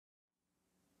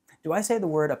Do I say the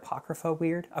word Apocrypha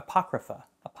weird? Apocrypha.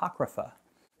 Apocrypha.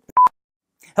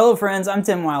 Hello friends, I'm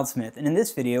Tim WIldsmith, and in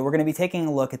this video we're going to be taking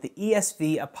a look at the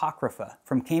ESV Apocrypha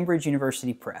from Cambridge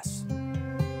University Press.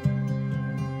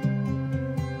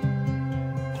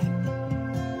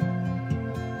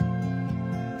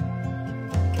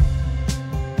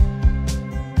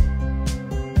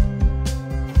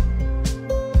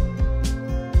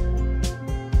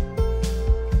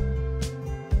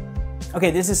 Okay,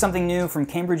 this is something new from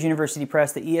Cambridge University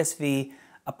Press, the ESV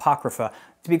Apocrypha.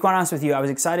 To be quite honest with you, I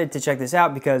was excited to check this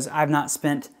out because I've not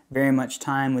spent very much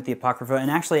time with the Apocrypha,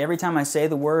 and actually every time I say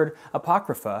the word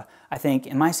Apocrypha, I think,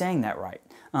 am I saying that right?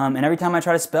 And every time I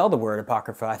try to spell the word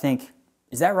Apocrypha, I think,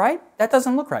 is that right? That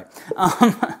doesn't look right.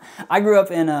 I grew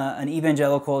up in an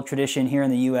evangelical tradition here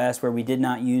in the U.S. where we did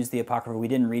not use the Apocrypha. We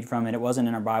didn't read from it. It wasn't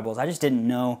in our Bibles. I just didn't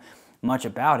know much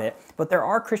about it, but there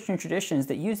are Christian traditions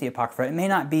that use the Apocrypha. It may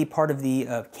not be part of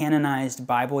the canonized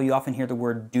Bible. You often hear the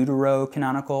word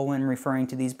deuterocanonical when referring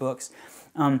to these books,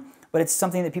 but it's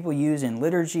something that people use in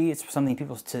liturgy. It's something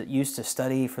people use to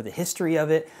study for the history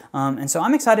of it, and so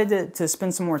I'm excited to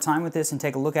spend some more time with this and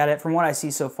take a look at it. From what I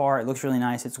see so far, it looks really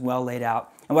nice. It's well laid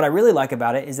out, and what I really like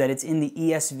about it is that it's in the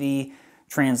ESV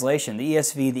translation. The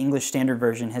ESV, the English Standard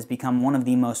Version, has become one of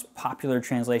the most popular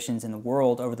translations in the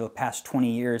world over the past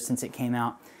 20 years since it came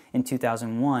out in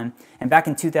 2001. And back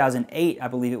in 2008, I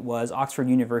believe it was, Oxford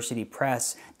University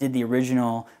Press did the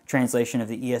original translation of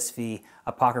the ESV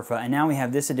Apocrypha. And now we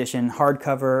have this edition,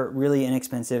 hardcover, really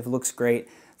inexpensive, looks great,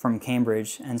 from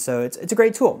Cambridge. And so it's a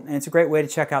great tool, and it's a great way to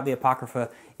check out the Apocrypha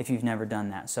if you've never done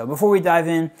that. So before we dive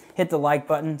in, hit the like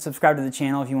button, subscribe to the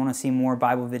channel if you want to see more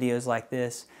Bible videos like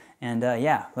this. And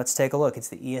yeah, let's take a look. It's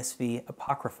the ESV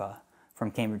Apocrypha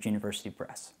from Cambridge University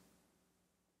Press.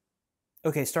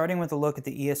 Okay, starting with a look at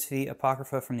the ESV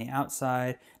Apocrypha from the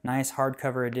outside. Nice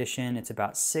hardcover edition. It's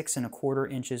about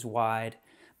 6¼ inches wide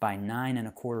by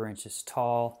 9¼ inches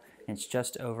tall. And it's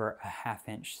just over a ½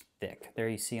 inch thick. There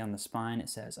you see on the spine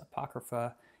it says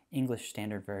Apocrypha, English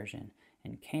Standard Version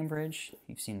in Cambridge.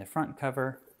 You've seen the front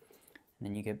cover. And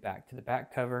then you get back to the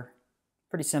back cover.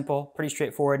 Pretty simple, pretty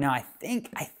straightforward. Now I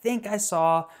think I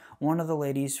saw one of the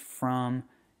ladies from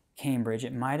Cambridge,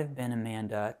 it might have been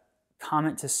Amanda,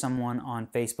 comment to someone on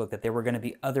Facebook that there were going to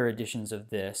be other editions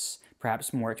of this,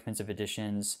 perhaps more expensive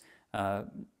editions,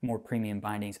 more premium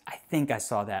bindings. I think I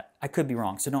saw that. I could be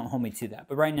wrong, so don't hold me to that.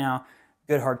 But right now,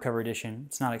 good hardcover edition.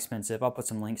 It's not expensive. I'll put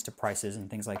some links to prices and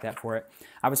things like that for it.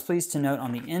 I was pleased to note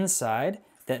on the inside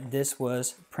that this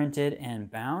was printed and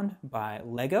bound by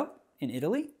Lego in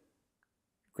Italy.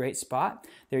 Great spot.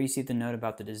 There you see the note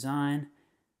about the design,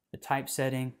 the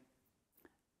typesetting,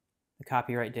 the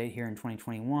copyright date here in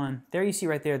 2021. There you see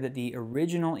right there that the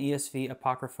original ESV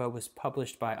Apocrypha was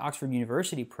published by Oxford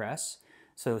University Press,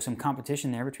 so some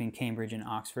competition there between Cambridge and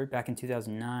Oxford back in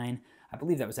 2009. I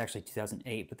believe that was actually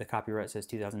 2008, but the copyright says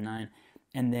 2009.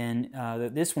 And then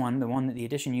this one, the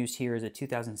edition used here is a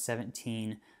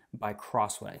 2017 by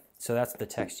Crossway. So that's the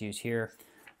text used here.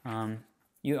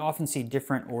 You often see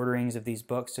different orderings of these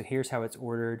books, so here's how it's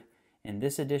ordered in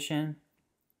this edition.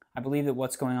 I believe that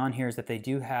what's going on here is that they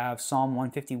do have Psalm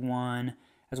 151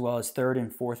 as well as 3rd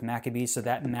and 4th Maccabees, so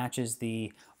that matches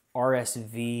the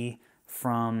RSV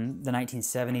from the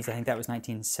 1970s. I think that was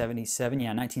 1977. Yeah,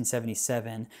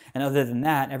 1977. And other than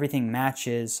that, everything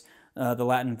matches the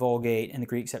Latin Vulgate and the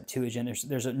Greek Septuagint.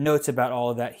 There's notes about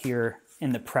all of that here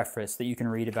in the preface that you can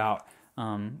read about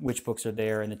which books are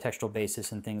there and the textual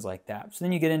basis and things like that. So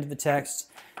then you get into the text,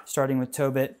 starting with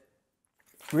Tobit.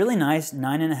 Really nice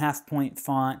 9.5 point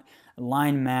font,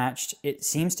 line matched. It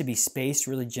seems to be spaced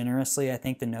really generously. I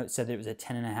think the note said that it was a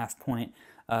 10.5 point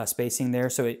spacing there,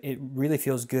 so it really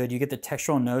feels good. You get the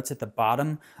textual notes at the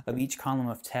bottom of each column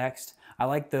of text. I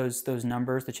like those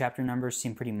numbers. The chapter numbers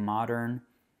seem pretty modern,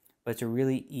 but it's a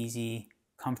really easy,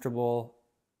 comfortable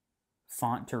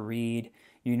font to read.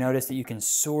 You notice that you can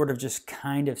sort of just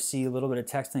kind of see a little bit of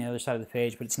text on the other side of the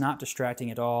page, but it's not distracting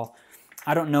at all.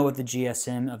 I don't know what the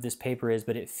GSM of this paper is,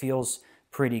 but it feels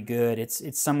pretty good.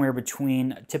 It's somewhere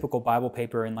between a typical Bible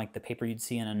paper and like the paper you'd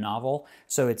see in a novel.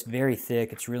 So it's very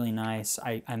thick. It's really nice.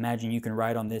 I imagine you can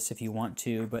write on this if you want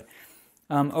to, but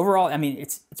overall, I mean,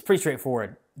 it's pretty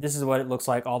straightforward. This is what it looks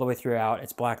like all the way throughout.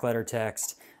 It's black letter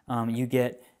text. You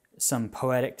get some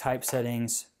poetic type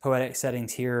settings, poetic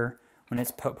settings here when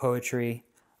it's poetry.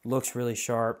 Looks really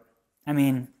sharp. I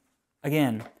mean,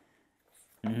 again,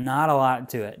 not a lot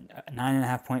to it.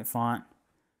 9.5 point font,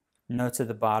 notes at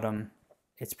the bottom.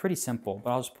 It's pretty simple, but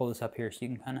I'll just pull this up here so you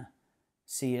can kind of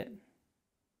see it.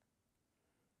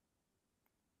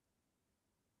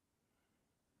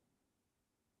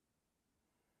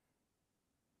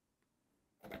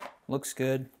 Looks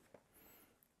good.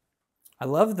 I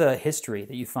love the history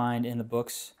that you find in the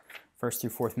books, 1st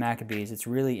through 4th Maccabees. It's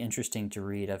really interesting to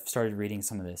read. I've started reading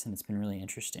some of this, and it's been really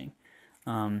interesting.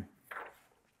 And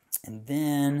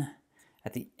then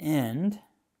at the end,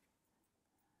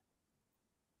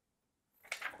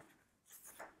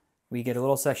 we get a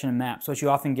little section of maps. What you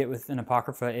often get with an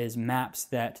Apocrypha is maps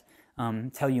that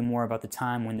tell you more about the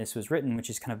time when this was written,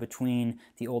 which is kind of between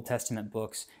the Old Testament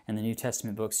books and the New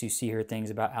Testament books. You see here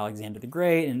things about Alexander the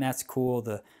Great, and that's cool,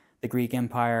 the Greek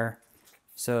Empire.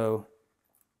 So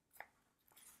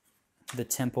the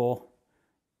temple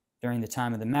during the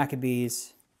time of the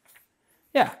Maccabees.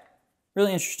 Yeah,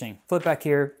 really interesting. Flip back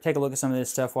here, take a look at some of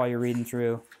this stuff while you're reading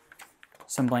through.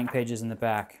 Some blank pages in the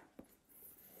back.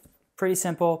 Pretty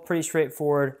simple, pretty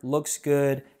straightforward, looks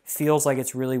good, feels like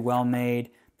it's really well made.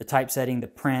 The typesetting, the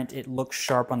print, it looks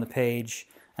sharp on the page.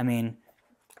 I mean,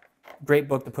 great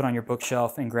book to put on your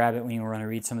bookshelf and grab it when you want to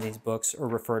read some of these books or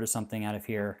refer to something out of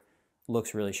here.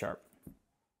 Looks really sharp.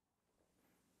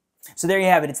 So there you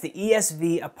have it. It's the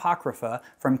ESV Apocrypha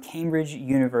from Cambridge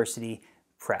University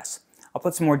Press. I'll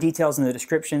put some more details in the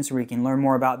description so where you can learn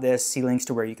more about this, see links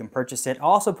to where you can purchase it.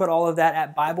 I'll also put all of that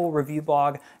at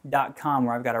BibleReviewBlog.com,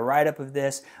 where I've got a write-up of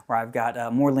this, where I've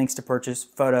got more links to purchase,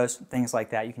 photos, things like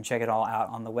that. You can check it all out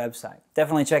on the website.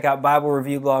 Definitely check out Bible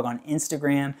Review Blog on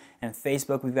Instagram and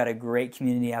Facebook. We've got a great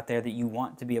community out there that you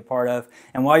want to be a part of.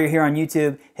 And while you're here on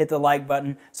YouTube, hit the like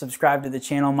button, subscribe to the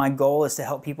channel. My goal is to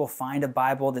help people find a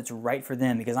Bible that's right for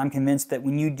them, because I'm convinced that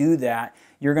when you do that,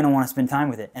 you're going to want to spend time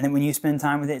with it. And then when you spend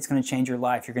time with it, it's going to change your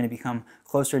life. You're going to become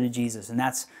closer to Jesus, and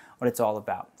that's what it's all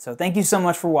about. So thank you so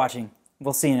much for watching.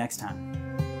 We'll see you next time.